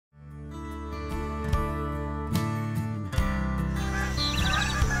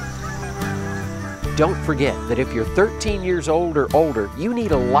don't forget that if you're 13 years old or older, you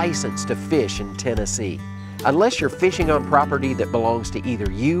need a license to fish in Tennessee, unless you're fishing on property that belongs to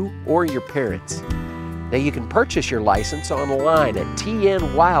either you or your parents. Now you can purchase your license online at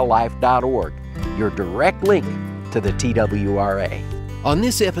tnwildlife.org, your direct link to the TWRA. On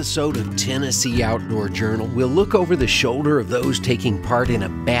this episode of Tennessee Outdoor Journal, we'll look over the shoulder of those taking part in a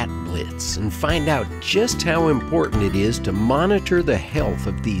bat blitz and find out just how important it is to monitor the health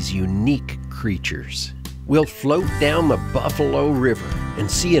of these unique creatures. We'll float down the Buffalo River and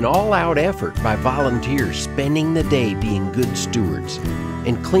see an all-out effort by volunteers spending the day being good stewards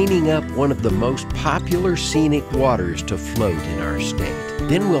and cleaning up one of the most popular scenic waters to float in our state.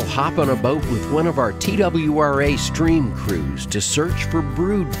 Then we'll hop on a boat with one of our TWRA stream crews to search for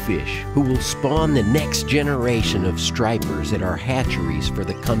brood fish who will spawn the next generation of stripers at our hatcheries for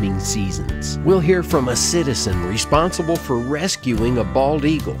the coming seasons. We'll hear from a citizen responsible for rescuing a bald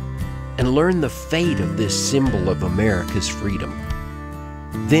eagle and learn the fate of this symbol of America's freedom.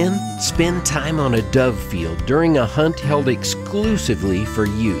 Then spend time on a dove field during a hunt held exclusively for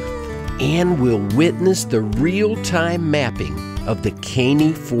youth. And we'll witness the real-time mapping of the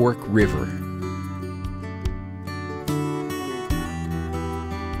Caney Fork River.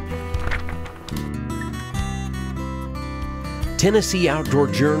 Tennessee Outdoor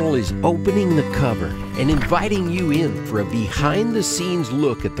Journal is opening the cover and inviting you in for a behind-the-scenes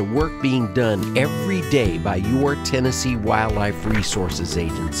look at the work being done every day by your Tennessee Wildlife Resources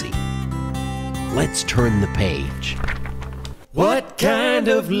Agency. Let's turn the page. What kind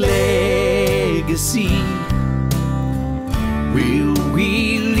of legacy will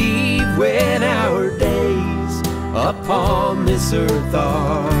we leave when our days upon this earth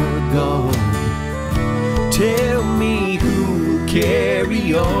are gone? Tell me who will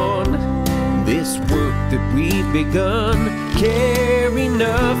carry on this work that we've begun, care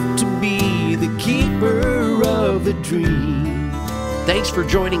enough to be the keeper of the dream. Thanks for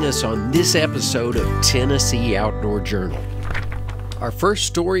joining us on this episode of Tennessee Outdoor Journal. Our first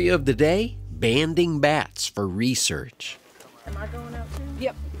story of the day, banding bats for research. Am I going out too?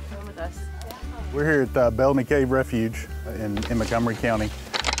 Yep, come with us. We're here at Bellamy Cave Refuge in Montgomery County.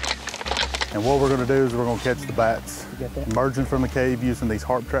 And what we're going to do is we're going to catch the bats emerging from the cave using these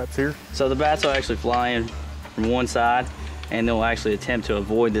harp traps here. So the bats will actually fly in from one side and they'll actually attempt to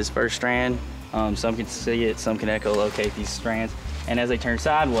avoid this first strand. Some can see it, some can echolocate these strands. And as they turn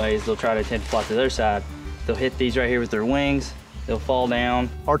sideways, they'll try to attempt to fly to the other side. They'll hit these right here with their wings. They'll fall down.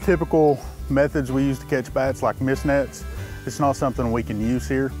 Our typical methods we use to catch bats, like mist nets, it's not something we can use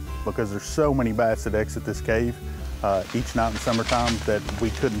here because there's so many bats that exit this cave each night in summertime that we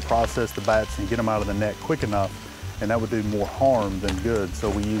couldn't process the bats and get them out of the net quick enough, and that would do more harm than good.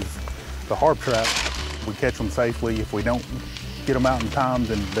 So we use the harp trap. We catch them safely. If we don't get them out in time,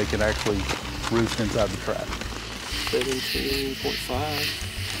 then they can actually roost inside the trap. 17.5.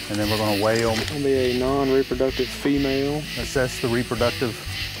 And then we're going to weigh them. It's going to be a non-reproductive female. Assess the reproductive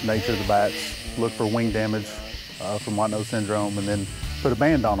nature of the bats, look for wing damage from white nose syndrome, and then put a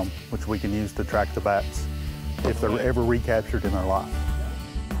band on them, which we can use to track the bats if they're ever recaptured in their life.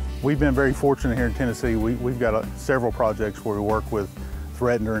 We've been very fortunate here in Tennessee. We've got several projects where we work with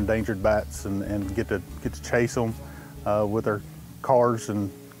threatened or endangered bats and get to chase them with our cars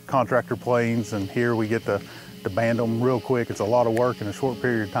and contractor planes, and here we get to band them real quick. It's a lot of work in a short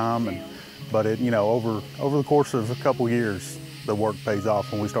period of time, but over the course of a couple years, the work pays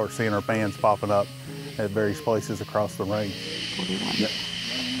off when we start seeing our bands popping up at various places across the range. 41. Yep.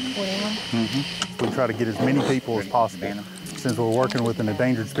 41? We try to get as many people as possible. Since we're working with an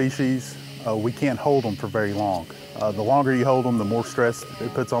endangered species, we can't hold them for very long. The longer you hold them, the more stress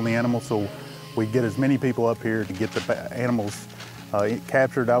it puts on the animal, so we get as many people up here to get the animals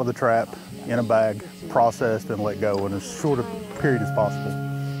captured out of the trap, in a bag, processed, and let go in as short a period as possible.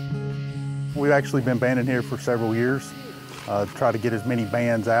 We've actually been banding here for several years, try to get as many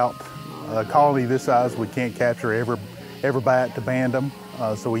bands out. A colony this size, we can't capture every bat to band them,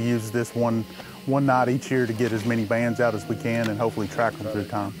 so we use this one night each year to get as many bands out as we can and hopefully track them through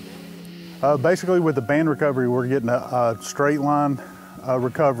time. Basically with the band recovery, we're getting a straight line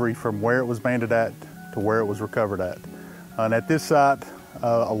recovery from where it was banded at to where it was recovered at. And at this site,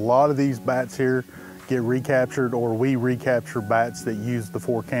 a lot of these bats here get recaptured, or we recapture bats that use the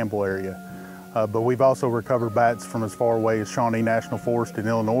Fort Campbell area. But we've also recovered bats from as far away as Shawnee National Forest in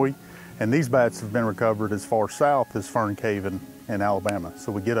Illinois, and these bats have been recovered as far south as Fern Cave in Alabama.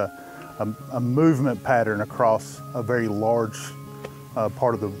 So we get a movement pattern across a very large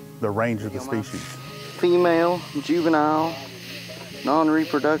part of the range of the species. Female, juvenile,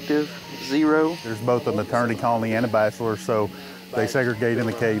 non-reproductive, 0. There's both a maternity colony and a bachelor, so They segregate in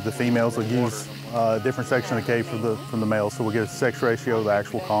the cave. The females will use a different section of the cave from the males, so we'll get a sex ratio of the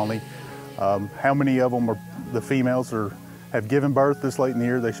actual colony. How many of them the females have given birth this late in the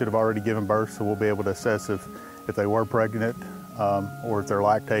year? They should have already given birth, so we'll be able to assess if they were pregnant or if they're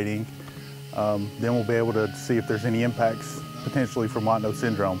lactating. Then we'll be able to see if there's any impacts potentially from white nose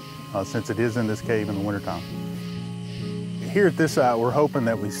syndrome, since it is in this cave in the wintertime. Here at this site, we're hoping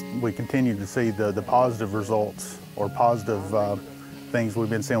that we continue to see the positive results or positive things we've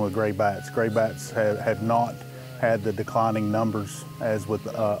been seeing with gray bats. Gray bats have not had the declining numbers as with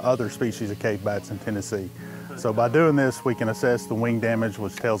other species of cave bats in Tennessee. So by doing this, we can assess the wing damage,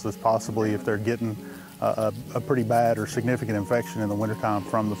 which tells us possibly if they're getting a pretty bad or significant infection in the wintertime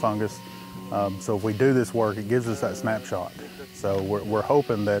from the fungus. So if we do this work, it gives us that snapshot. So we're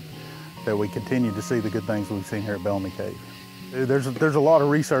hoping that we continue to see the good things we've seen here at Bellamy Cave. There's a lot of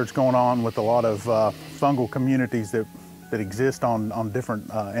research going on with a lot of fungal communities that exist on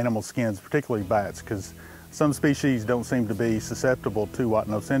different animal skins, particularly bats, because some species don't seem to be susceptible to white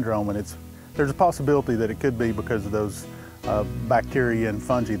nose syndrome, and there's a possibility that it could be because of those bacteria and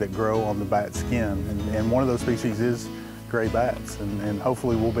fungi that grow on the bat skin, and one of those species is gray bats, and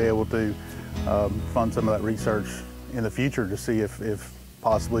hopefully we'll be able to fund some of that research in the future to see if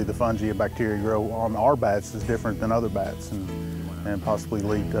possibly the fungi and bacteria grow on our bats is different than other bats, and possibly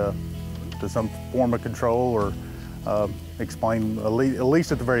lead to some form of control or explain, at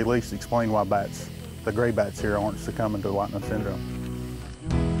least at the very least, explain why the gray bats here aren't succumbing to white nose syndrome.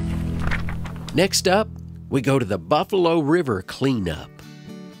 Next up, we go to the Buffalo River cleanup.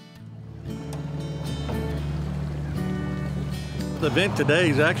 The event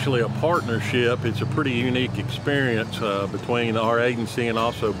today is actually a partnership. It's a pretty unique experience between our agency and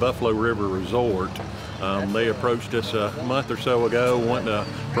also Buffalo River Resort. They approached us a month or so ago wanting to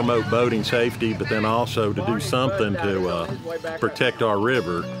promote boating safety, but then also to do something to protect our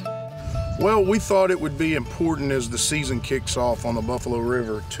river. Well, we thought it would be important as the season kicks off on the Buffalo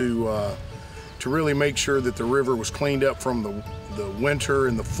River to really make sure that the river was cleaned up from the winter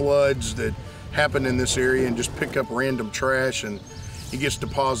and the floods that happened in this area, and just pick up random trash and it gets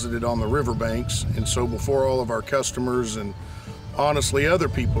deposited on the riverbanks. And so before all of our customers and honestly other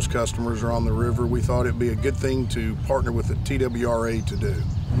people's customers are on the river, we thought it'd be a good thing to partner with the TWRA to do.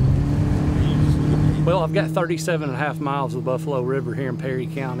 Well, I've got 37.5 miles of Buffalo River here in Perry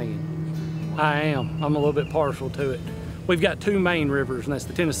County. I'm a little bit partial to it. We've got two main rivers, and that's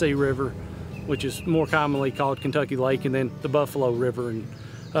the Tennessee River, which is more commonly called Kentucky Lake, and then the Buffalo River.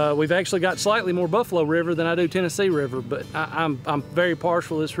 And we've actually got slightly more Buffalo River than I do Tennessee River, but I'm very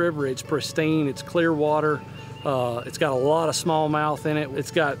partial to this river. It's pristine, it's clear water, it's got a lot of smallmouth in it.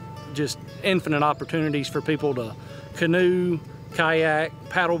 It's got just infinite opportunities for people to canoe, kayak,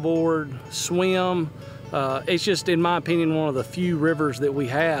 paddleboard, swim. It's just, in my opinion, one of the few rivers that we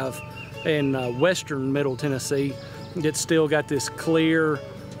have in western Middle Tennessee that's still got this clear,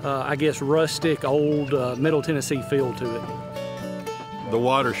 I guess, rustic, old Middle Tennessee feel to it. The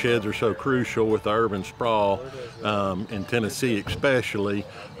watersheds are so crucial with the urban sprawl in Tennessee especially,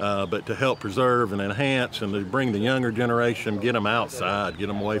 but to help preserve and enhance and to bring the younger generation, get them outside, get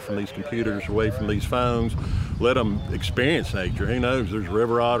them away from these computers, away from these phones, let them experience nature. Who knows, there's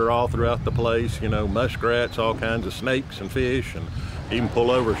river otter all throughout the place, you know, muskrats, all kinds of snakes and fish, and even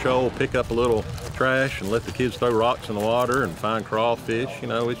pull over a shoal, pick up a little trash and let the kids throw rocks in the water and find crawfish. You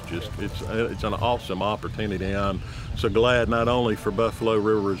know, it's an awesome opportunity. I'm so glad not only for Buffalo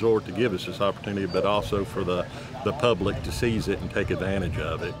River Resort to give us this opportunity, but also for the public to seize it and take advantage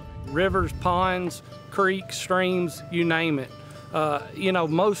of it. Rivers, ponds, creeks, streams, you name it. You know,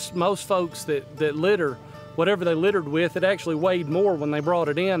 most folks that litter, whatever they littered with, it actually weighed more when they brought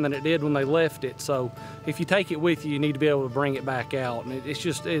it in than it did when they left it. So if you take it with you, you need to be able to bring it back out. And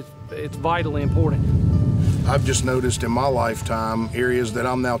it's vitally important. I've just noticed in my lifetime, areas that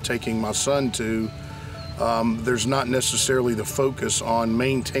I'm now taking my son to, there's not necessarily the focus on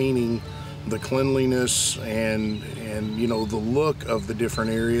maintaining the cleanliness and you know, the look of the different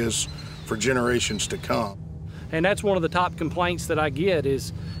areas for generations to come. And that's one of the top complaints that I get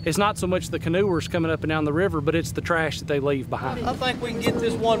is it's not so much the canoers coming up and down the river, but it's the trash that they leave behind. I think we can get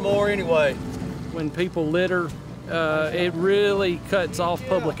this one more anyway. When people litter, it really cuts off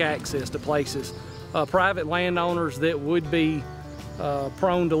public access to places. Private landowners that would be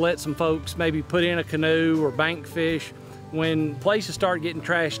prone to let some folks maybe put in a canoe or bank fish, when places start getting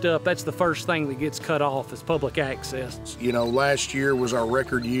trashed up, that's the first thing that gets cut off is public access. You know, last year was our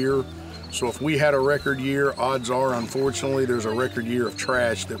record year. So if we had a record year, odds are, unfortunately, there's a record year of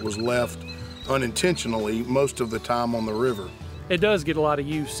trash that was left unintentionally most of the time on the river. it does get a lot of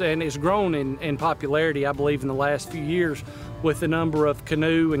use, and it's grown in popularity, I believe, in the last few years with the number of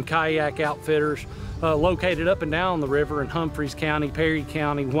canoe and kayak outfitters located up and down the river in Humphreys County, Perry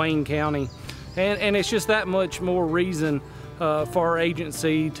County, Wayne County, and it's just that much more reason for our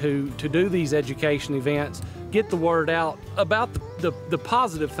agency to do these education events, get the word out about the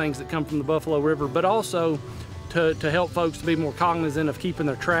positive things that come from the Buffalo River, but also to help folks to be more cognizant of keeping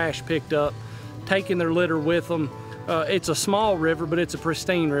their trash picked up, taking their litter with them. It's a small river, but it's a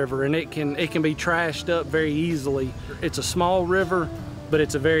pristine river, and it can be trashed up very easily. It's a small river, but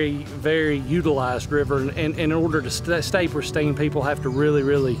it's a very, very utilized river, and in order to stay pristine, people have to really,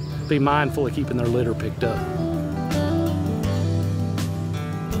 really be mindful of keeping their litter picked up.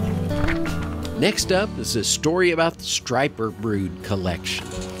 Next up is a story about the striper brood collection.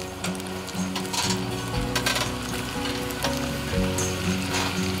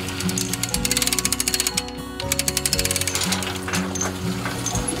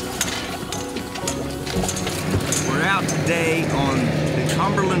 We're out today on the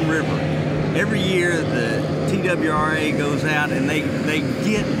Cumberland River. Every year the TWRA goes out and they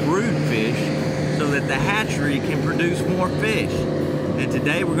get brood fish so that the hatchery can produce more fish. And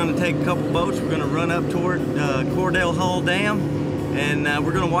today we're going to take a couple boats, we're going to run up toward Cordell Hull Dam, and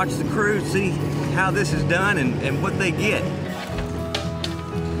we're going to watch the crew, see how this is done and what they get.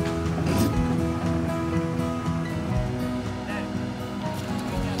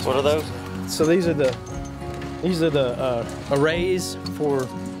 What are those? So these are the arrays for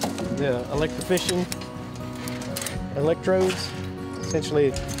the electrofishing electrodes. Essentially,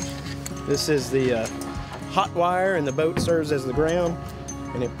 this is the hot wire, and the boat serves as the ground,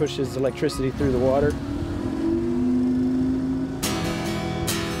 and it pushes electricity through the water.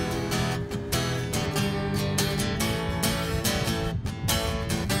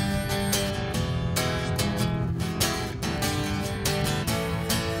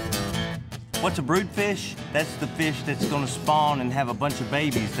 What's a brood fish? That's the fish that's going to spawn and have a bunch of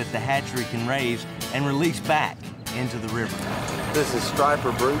babies that the hatchery can raise and release back into the river. This is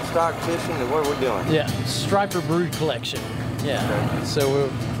striper broodstock fishing, and what are we doing? Yeah, striper brood collection. Yeah. Okay. So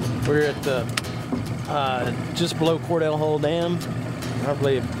we're at the just below Cordell Hull Dam,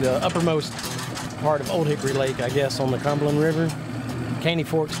 probably the uppermost part of Old Hickory Lake, I guess, on the Cumberland River. Caney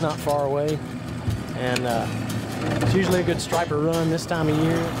Fork's not far away, and it's usually a good striper run this time of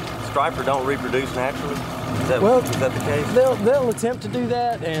year. Striper don't reproduce naturally? Is that the case? They'll attempt to do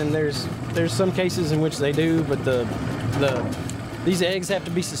that, and there's some cases in which they do, but these eggs have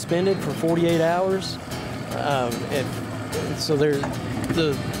to be suspended for 48 hours. So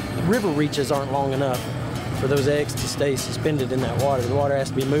the river reaches aren't long enough for those eggs to stay suspended in that water. The water has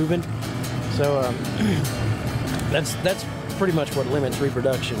to be moving. So that's pretty much what limits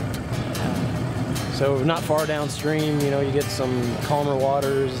reproduction. So not far downstream, you know, you get some calmer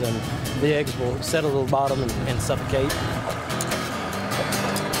waters, and the eggs will settle to the bottom and suffocate.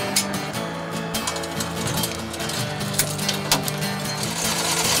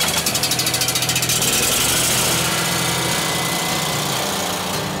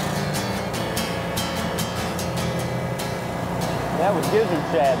 That was gizzard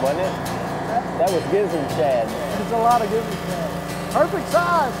shad, wasn't it? That was gizzard shad. There's a lot of gizzard shad. Perfect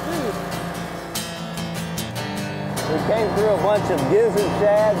size, too. We came through a bunch of gizzard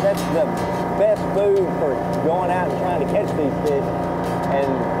shad. That's the best food for going out and trying to catch these fish.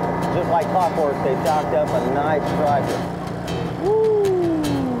 And just like clockwork, they chalked up a nice striper. Woo!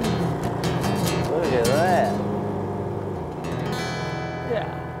 Look at that.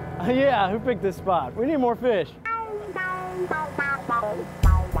 Yeah, who picked this spot? We need more fish.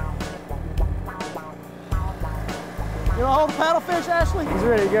 You want to hold the paddlefish, Ashley? He's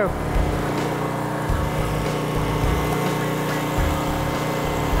ready to go.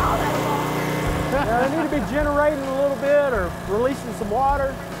 Now, they need to be generating a little bit or releasing some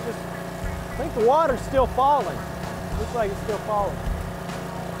water. I think the water's still falling. Looks like it's still falling.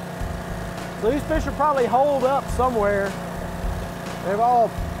 So these fish are probably holed up somewhere. They've all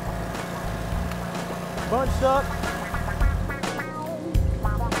bunched up.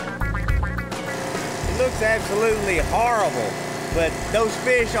 It looks absolutely horrible, but those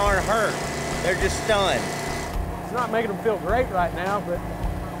fish aren't hurt. They're just stunned. It's not making them feel great right now, but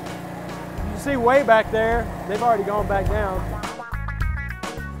you see way back there, they've already gone back down.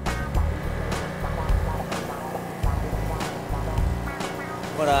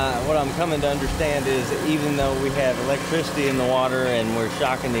 What I'm coming to understand is even though we have electricity in the water and we're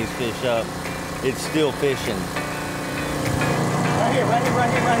shocking these fish up, it's still fishing. Right here, right here,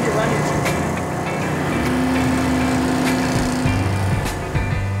 right here, right here, right here.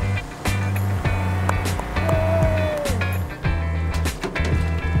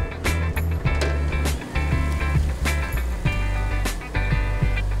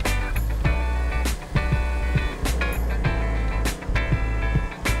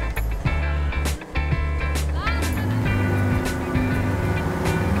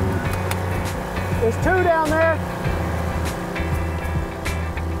 There's 2 down there.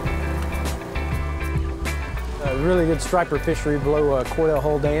 A really good striper fishery below Cordell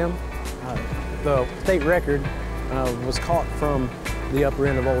Hole Dam. The state record was caught from the upper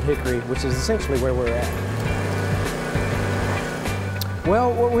end of Old Hickory, which is essentially where we're at.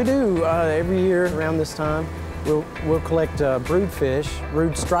 Well, what we do every year around this time, we'll collect brood fish,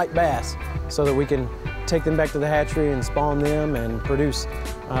 brood striped bass, so that we can take them back to the hatchery and spawn them and produce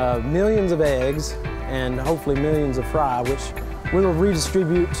millions of eggs and hopefully millions of fry, which we'll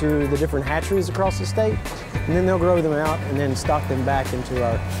redistribute to the different hatcheries across the state, and then they'll grow them out and then stock them back into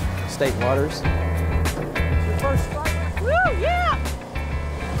our state waters. Your first strike? Woo, yeah!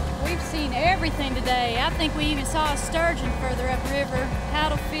 We've seen everything today. I think we even saw a sturgeon further upriver,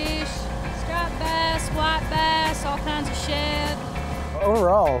 paddlefish, striped bass, white bass, all kinds of shad.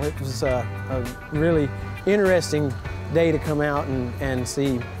 Overall, it was a really interesting day to come out and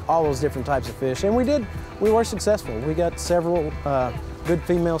see all those different types of fish. And we were successful. We got several good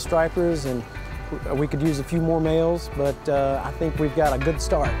female stripers, and we could use a few more males, but I think we've got a good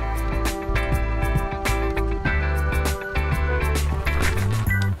start.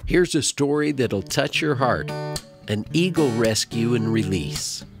 Here's a story that'll touch your heart. An eagle rescue and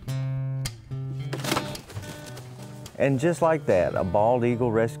release. And just like that, a bald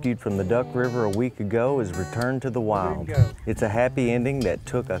eagle rescued from the Duck River a week ago is returned to the wild. It's a happy ending that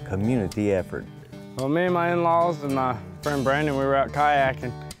took a community effort. Well, me and my in-laws and my friend Brandon, we were out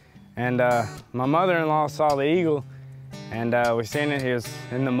kayaking, and my mother-in-law saw the eagle, and we seen it. He was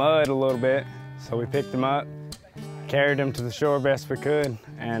in the mud a little bit, so we picked him up, carried him to the shore best we could,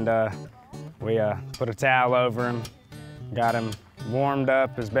 and we put a towel over him, got him warmed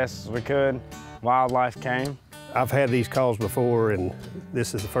up as best as we could. Wildlife came. I've had these calls before, and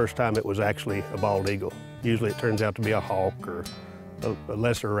this is the first time it was actually a bald eagle. Usually it turns out to be a hawk or a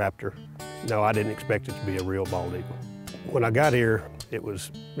lesser raptor. No, I didn't expect it to be a real bald eagle. When I got here, it was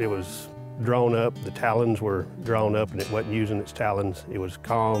drawn up. The talons were drawn up, and it wasn't using its talons. It was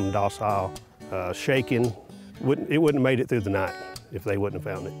calm, docile, shaking. It wouldn't have made it through the night if they wouldn't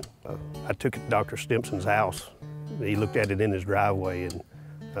have found it. I took it to Dr. Stimpson's house. He looked at it in his driveway, and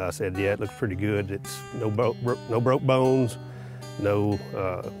I said, yeah, it looks pretty good. It's no broke bones, no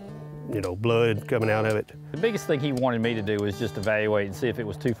blood coming out of it. The biggest thing he wanted me to do was just evaluate and see if it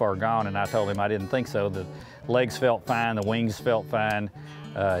was too far gone, and I told him I didn't think so. The legs felt fine, the wings felt fine,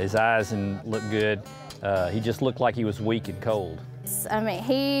 his eyes looked good. He just looked like he was weak and cold. I mean,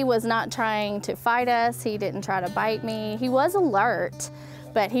 he was not trying to fight us. He didn't try to bite me. He was alert,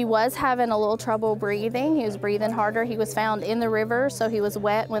 but he was having a little trouble breathing. He was breathing harder. He was found in the river, so he was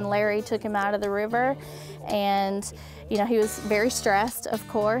wet when Larry took him out of the river. And, you know, he was very stressed, of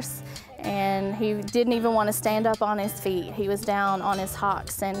course, and he didn't even want to stand up on his feet. He was down on his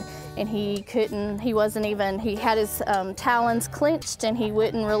hocks, and he had his talons clenched, and he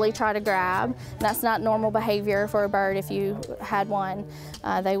wouldn't really try to grab. And that's not normal behavior for a bird. If you had one,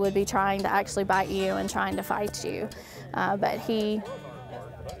 they would be trying to actually bite you and trying to fight you. But he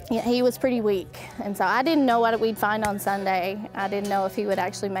was pretty weak, and so I didn't know what we'd find on Sunday. I didn't know if he would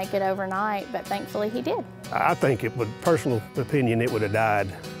actually make it overnight, but thankfully he did. I think personal opinion, it would have died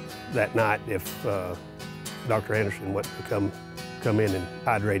that night if Dr. Anderson wouldn't have come in and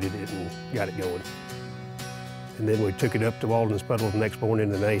hydrated it and got it going. And then we took it up to Walden's Puddle the next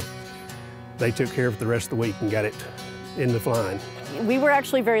morning, and they took care of it the rest of the week and got it into flying. We were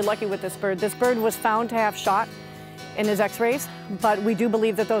actually very lucky with this bird. This bird was found to have shot in his x-rays, but we do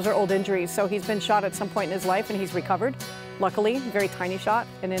believe that those are old injuries. So he's been shot at some point in his life, and he's recovered, luckily, very tiny shot,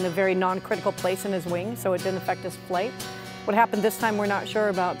 and in a very non-critical place in his wing, so it didn't affect his flight. What happened this time we're not sure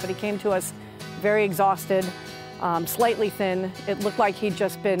about, but he came to us very exhausted, slightly thin. It looked like he'd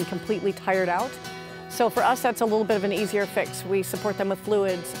just been completely tired out. So for us, that's a little bit of an easier fix. We support them with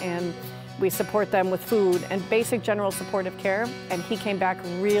fluids, and we support them with food and basic general supportive care, and he came back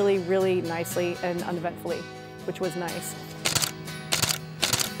really, really nicely and uneventfully, which was nice.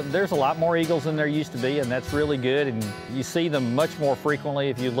 There's a lot more eagles than there used to be, and that's really good, and you see them much more frequently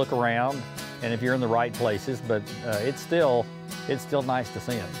if you look around and if you're in the right places, but it's still nice to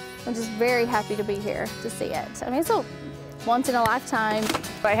see them. I'm just very happy to be here to see it. I mean, it's a once in a lifetime.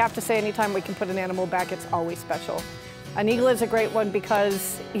 I have to say, anytime we can put an animal back, it's always special. An eagle is a great one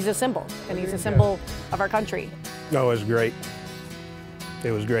because he's a symbol, and he's a symbol of our country. No, it was great.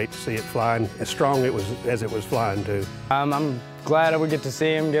 It was great to see it flying as strong as it was flying too. I'm glad that we get to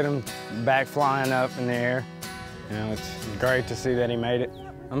see him, get him back flying up in the air. You know, it's great to see that he made it.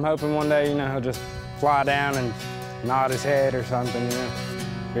 I'm hoping one day, you know, he'll just fly down and nod his head or something, you know.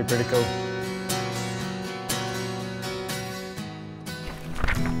 Be pretty cool.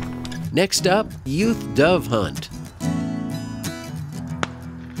 Next up, youth dove hunt.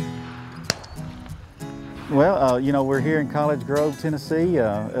 Well, you know, we're here in College Grove, Tennessee.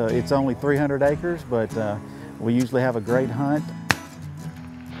 It's only 300 acres, but we usually have a great hunt.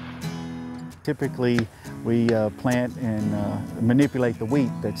 Typically, we plant and manipulate the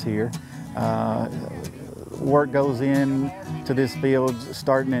wheat that's here. Work goes in to this field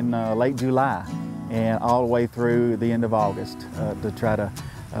starting in late July and all the way through the end of August to try to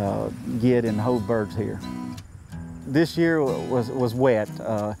get and hold birds here. This year was wet,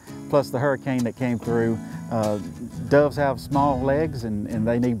 plus the hurricane that came through. Doves have small legs and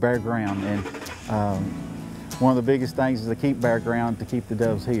they need bare ground, and one of the biggest things is to keep bare ground to keep the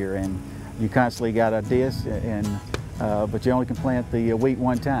doves here, and you constantly got a disc, but you only can plant the wheat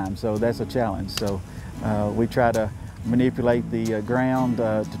one time, so that's a challenge. So we try to manipulate the ground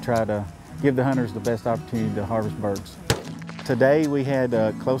to try to give the hunters the best opportunity to harvest birds. Today we had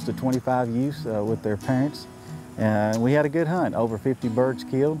close to 25 youths with their parents. We had a good hunt, over 50 birds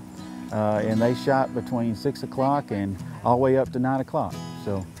killed, and they shot between 6 o'clock and all the way up to 9 o'clock.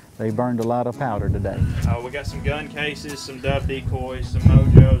 So they burned a lot of powder today. We got some gun cases, some dove decoys, some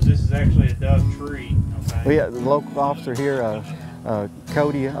mojos. This is actually a dove tree. Okay. We had the local officer here,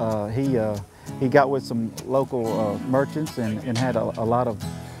 Cody, he got with some local merchants and had a lot of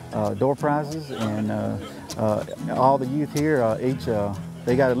door prizes, and all the youth here,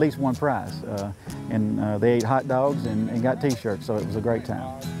 they got at least one prize, and they ate hot dogs and got t-shirts, so it was a great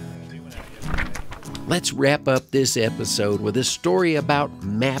time. Let's wrap up this episode with a story about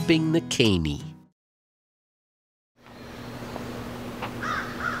mapping the Caney.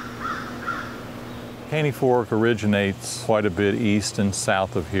 Caney Fork originates quite a bit east and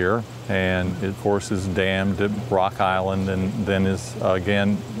south of here, and it, of course, is dammed at Rock Island and then is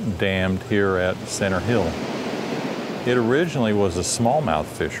again dammed here at Center Hill. It originally was a smallmouth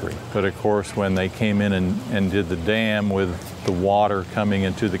fishery, but of course when they came in and did the dam with the water coming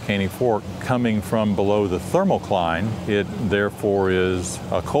into the Caney Fork, coming from below the thermocline, it therefore is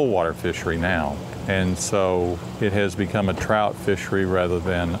a cold water fishery now. And so it has become a trout fishery rather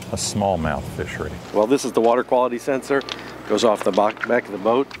than a smallmouth fishery. Well, this is the water quality sensor. Goes off the back of the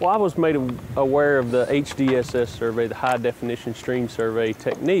boat. Well, I was made aware of the HDSS survey, the high definition stream survey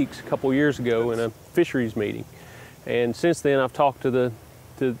techniques, a couple years ago in a fisheries meeting. And since then I've talked to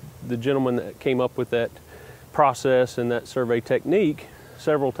the gentleman that came up with that process and that survey technique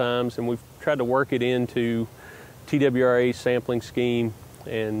several times, and we've tried to work it into TWRA's sampling scheme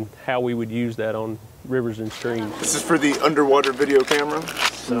and how we would use that on rivers and streams. This is for the underwater video camera.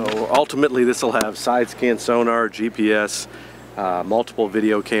 So ultimately this will have side scan sonar, GPS, multiple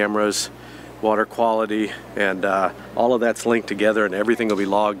video cameras, water quality, and all of that's linked together, and everything will be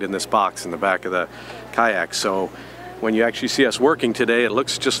logged in this box in the back of the kayak. So when you actually see us working today, it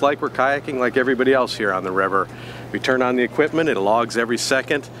looks just like we're kayaking like everybody else here on the river. We turn on the equipment, it logs every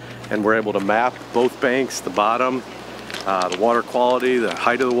second, and we're able to map both banks, the bottom, the water quality, the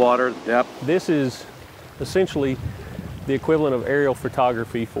height of the water, the depth. This is essentially the equivalent of aerial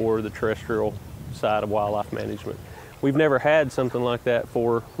photography for the terrestrial side of wildlife management. We've never had something like that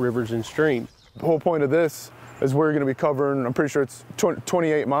for rivers and streams. The whole point of this is we're going to be covering, I'm pretty sure it's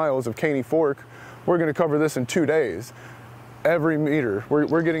 28 miles of Caney Fork. We're going to cover this in 2 days. Every meter,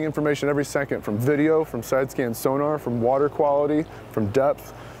 we're getting information every second from video, from side scan sonar, from water quality, from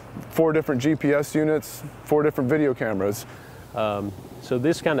depth, 4 different GPS units, 4 different video cameras. So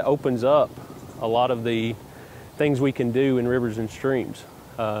this kind of opens up a lot of the things we can do in rivers and streams.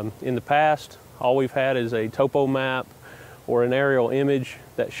 In the past, all we've had is a topo map or an aerial image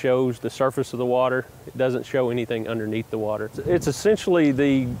that shows the surface of the water. It doesn't show anything underneath the water. It's essentially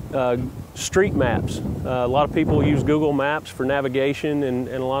the street maps. A lot of people use Google Maps for navigation and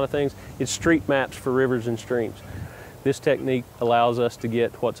a lot of things. It's street maps for rivers and streams. This technique allows us to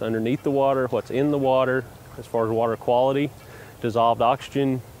get what's underneath the water, what's in the water, as far as water quality, dissolved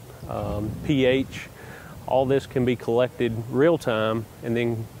oxygen, pH. All this can be collected real time and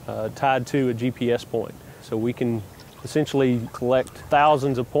then tied to a GPS point. So we can essentially collect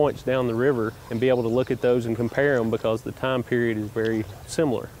thousands of points down the river and be able to look at those and compare them because the time period is very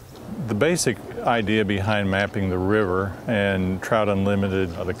similar. The basic idea behind mapping the river and Trout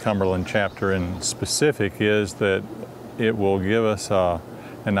Unlimited, the Cumberland chapter in specific, is that it will give us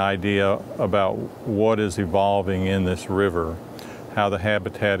an idea about what is evolving in this river, how the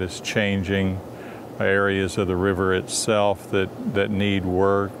habitat is changing, areas of the river itself that need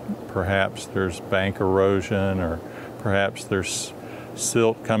work. Perhaps there's bank erosion, or perhaps there's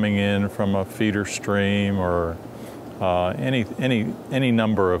silt coming in from a feeder stream, or any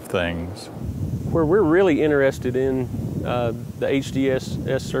number of things. Where we're really interested in the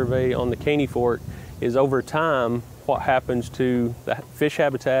HDSS survey on the Caney Fork is over time what happens to the fish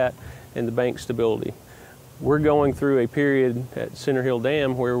habitat and the bank stability. We're going through a period at Center Hill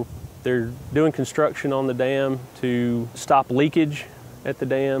Dam where they're doing construction on the dam to stop leakage at the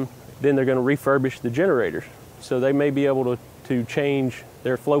dam. Then they're going to refurbish the generators. So they may be able to change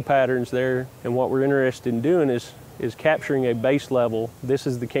their flow patterns there. And what we're interested in doing is capturing a base level. This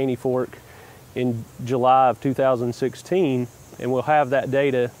is the Caney Fork in July of 2016, and we'll have that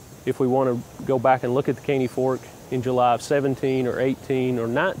data if we want to go back and look at the Caney Fork in July of 17 or 18 or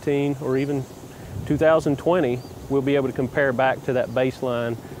 19 or even 2020. We'll be able to compare back to that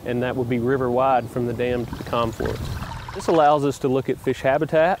baseline, and that would be river-wide from the dam to the confluence. This allows us to look at fish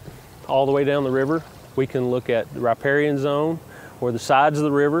habitat all the way down the river. We can look at the riparian zone or the sides of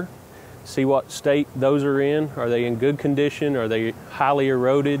the river, see what state those are in. Are they in good condition? Are they highly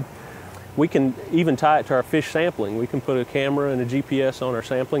eroded? We can even tie it to our fish sampling. We can put a camera and a GPS on our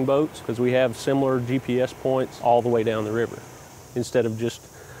sampling boats because we have similar GPS points all the way down the river instead of just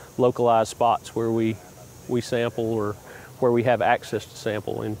localized spots where we sample or where we have access to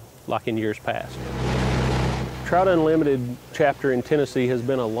sample like in years past. Trout Unlimited chapter in Tennessee has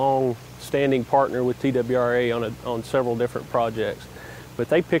been a long-standing partner with TWRA on several different projects, but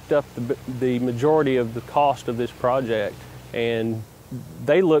they picked up the majority of the cost of this project, and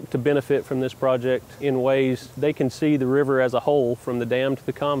they look to benefit from this project in ways they can see the river as a whole from the dam to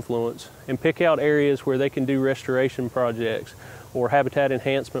the confluence and pick out areas where they can do restoration projects or habitat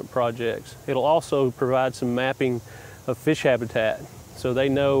enhancement projects. It'll also provide some mapping of fish habitat so they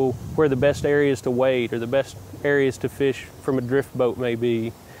know where the best areas to wade or the best areas to fish from a drift boat may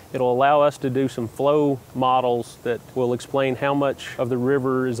be. It'll allow us to do some flow models that will explain how much of the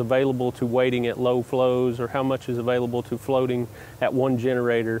river is available to wading at low flows or how much is available to floating at one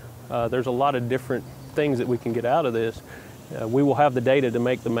generator. There's a lot of different things that we can get out of this. We will have the data to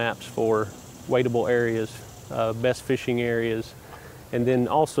make the maps for wadable areas, best fishing areas, and then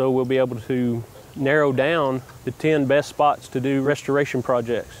also we'll be able to narrow down the 10 best spots to do restoration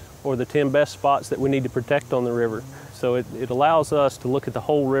projects or the 10 best spots that we need to protect on the river. So it allows us to look at the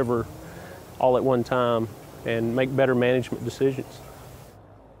whole river all at one time and make better management decisions.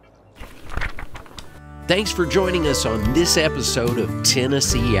 Thanks for joining us on this episode of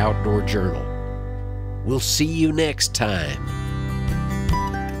Tennessee Outdoor Journal. We'll see you next time.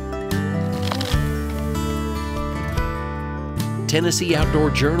 Tennessee Outdoor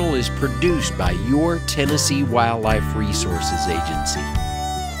Journal is produced by your Tennessee Wildlife Resources Agency.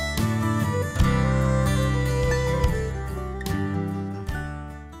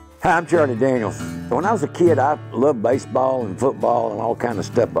 Hi, I'm Charlie Daniels. When I was a kid, I loved baseball and football and all kind of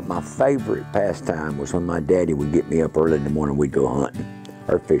stuff, but my favorite pastime was when my daddy would get me up early in the morning, we'd go hunting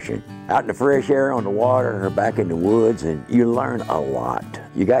or fishing. Out in the fresh air on the water or back in the woods, and you learn a lot.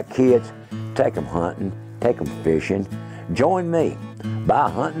 You got kids, take them hunting, take them fishing. Join me. Buy a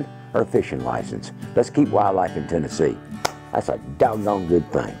hunting or fishing license. Let's keep wildlife in Tennessee. That's a doggone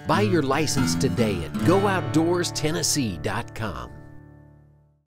good thing. Buy your license today at GoOutdoorsTennessee.com.